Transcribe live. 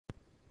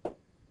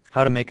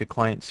How to make a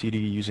client CD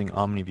using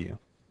Omniview.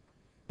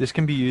 This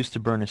can be used to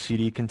burn a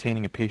CD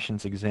containing a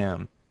patient's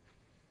exam.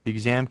 The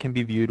exam can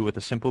be viewed with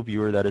a simple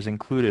viewer that is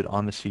included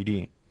on the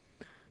CD.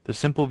 The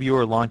simple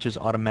viewer launches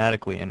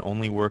automatically and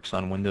only works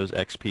on Windows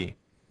XP.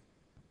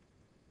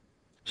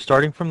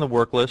 Starting from the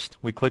work list,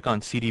 we click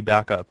on CD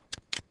Backup.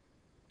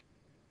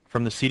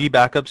 From the CD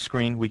Backup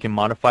screen, we can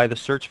modify the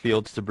search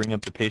fields to bring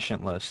up the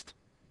patient list.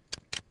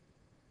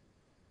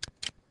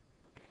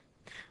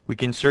 We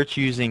can search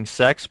using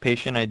sex,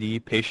 patient ID,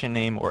 patient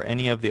name, or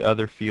any of the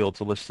other fields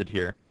listed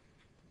here.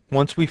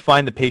 Once we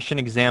find the patient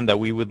exam that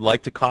we would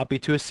like to copy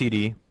to a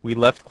CD, we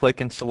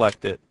left-click and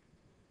select it.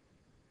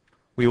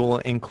 We will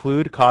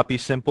include Copy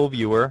Simple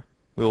Viewer,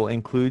 we will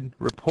include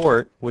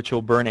Report, which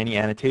will burn any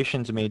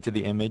annotations made to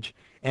the image,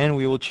 and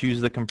we will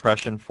choose the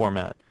compression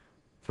format.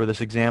 For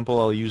this example,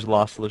 I'll use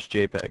lossless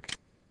JPEG.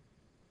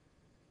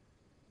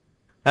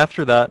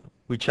 After that,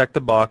 we check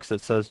the box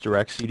that says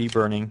Direct CD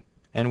Burning,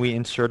 and we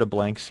insert a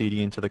blank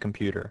CD into the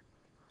computer.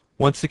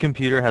 Once the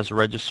computer has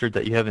registered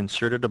that you have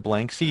inserted a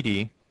blank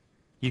CD,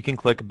 you can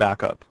click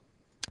Backup.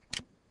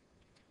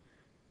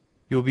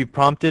 You will be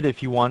prompted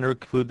if you want to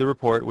include the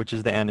report, which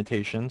is the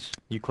annotations.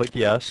 You click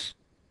Yes.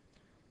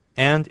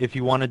 And if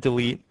you want to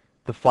delete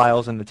the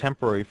files in the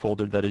temporary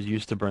folder that is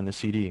used to burn the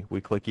CD,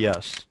 we click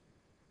Yes.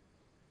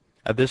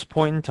 At this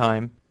point in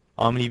time,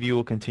 Omniview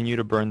will continue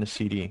to burn the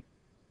CD.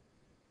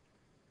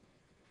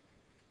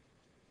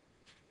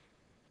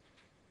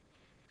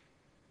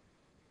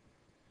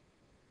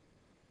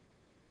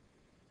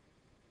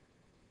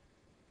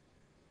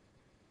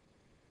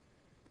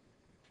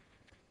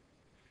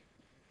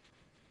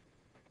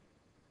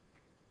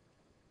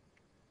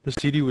 The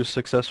CD was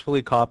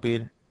successfully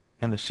copied,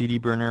 and the CD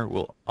burner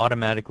will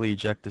automatically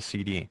eject the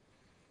CD.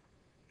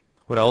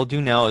 What I'll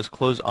do now is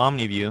close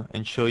Omniview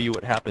and show you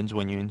what happens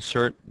when you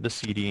insert the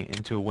CD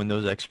into a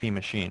Windows XP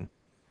machine.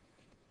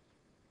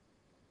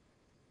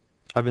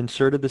 I've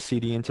inserted the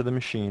CD into the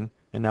machine,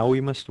 and now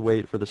we must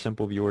wait for the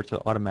Simple Viewer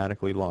to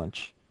automatically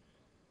launch.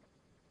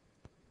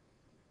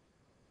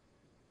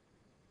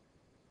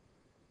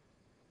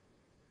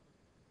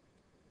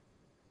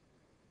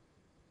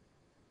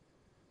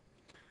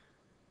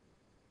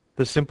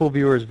 The Simple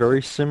Viewer is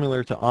very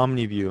similar to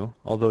Omniview,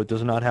 although it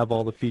does not have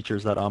all the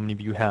features that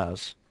Omniview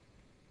has.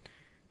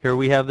 Here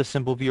we have the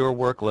Simple Viewer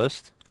work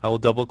list. I will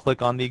double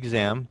click on the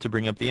exam to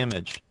bring up the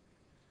image.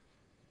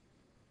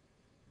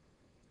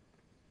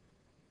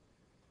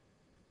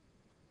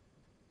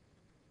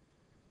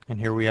 And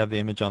here we have the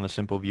image on the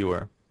Simple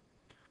Viewer.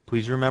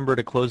 Please remember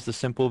to close the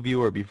Simple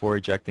Viewer before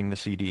ejecting the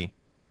CD.